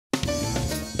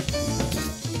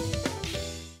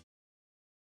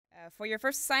For your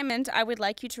first assignment, I would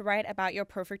like you to write about your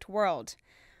perfect world.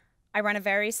 I run a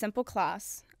very simple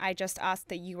class. I just ask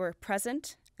that you are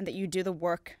present and that you do the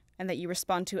work and that you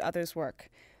respond to others' work.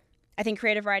 I think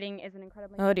creative writing is an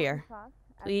incredibly Oh dear. class.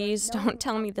 Please don't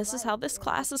tell me this is how this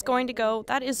class is going to go.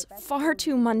 That is far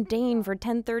too mundane for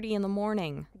 10:30 in the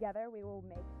morning. Together we will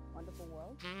make wonderful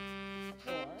worlds.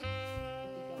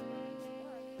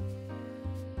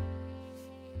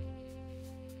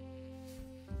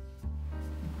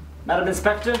 Madam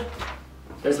Inspector,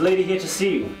 there's a lady here to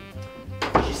see you.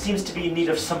 She seems to be in need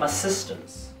of some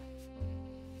assistance.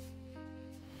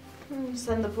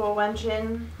 Send the poor wench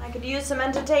in. I could use some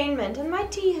entertainment, and my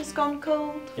tea has gone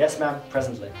cold. Yes, ma'am,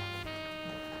 presently.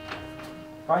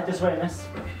 Right this way, miss.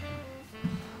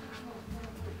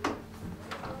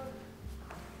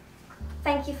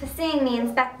 Thank you for seeing me,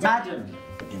 Inspector. Madam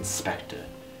Inspector,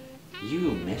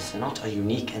 you, miss, are not a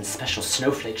unique and special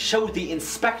snowflake. Show the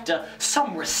inspector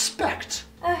some respect.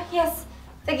 Yes,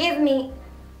 forgive me.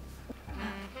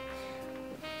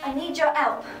 I need your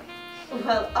help.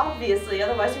 Well, obviously,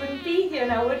 otherwise you wouldn't be here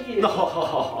now, would you?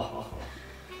 No.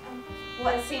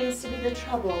 What seems to be the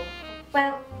trouble?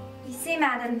 Well, you see,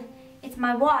 madam, it's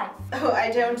my wife. Oh, I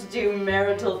don't do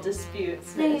marital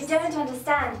disputes, No, you miss. don't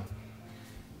understand.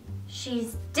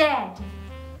 She's dead.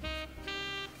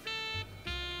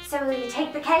 So will you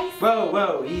take the case? Whoa,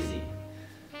 whoa, easy.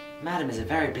 Madam is a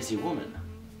very busy woman.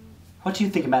 What do you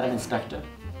think, Madam Inspector?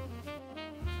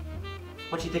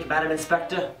 What do you think, Madam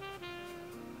Inspector?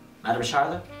 Madam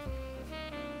Shiloh?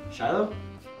 Shiloh?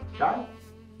 Shiloh?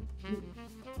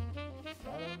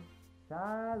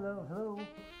 Shiloh, hello.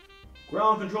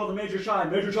 Ground control to Major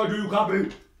Shine. Major Shine, do you copy?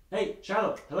 Hey,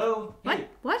 Shiloh, hello? What? Hey.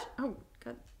 What? Oh,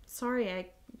 God. Sorry, I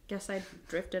guess I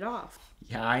drifted off.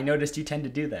 Yeah, I noticed you tend to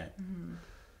do that.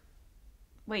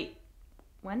 Wait,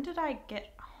 when did I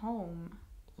get home?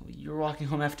 You were walking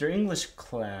home after English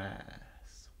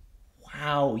class.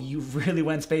 Wow, you really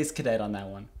went Space Cadet on that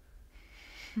one.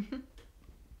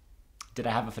 Did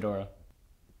I have a fedora?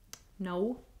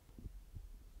 No.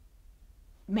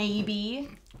 Maybe.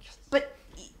 But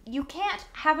you can't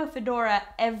have a fedora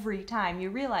every time. You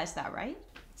realize that, right?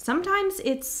 Sometimes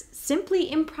it's simply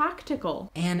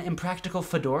impractical. An impractical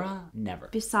fedora? Never.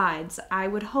 Besides, I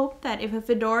would hope that if a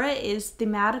fedora is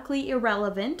thematically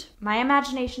irrelevant, my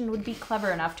imagination would be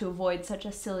clever enough to avoid such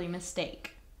a silly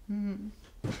mistake.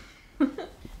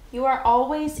 You are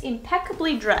always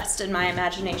impeccably dressed in my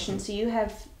imagination, so you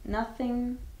have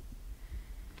nothing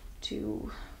to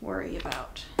worry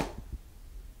about.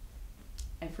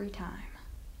 Every time.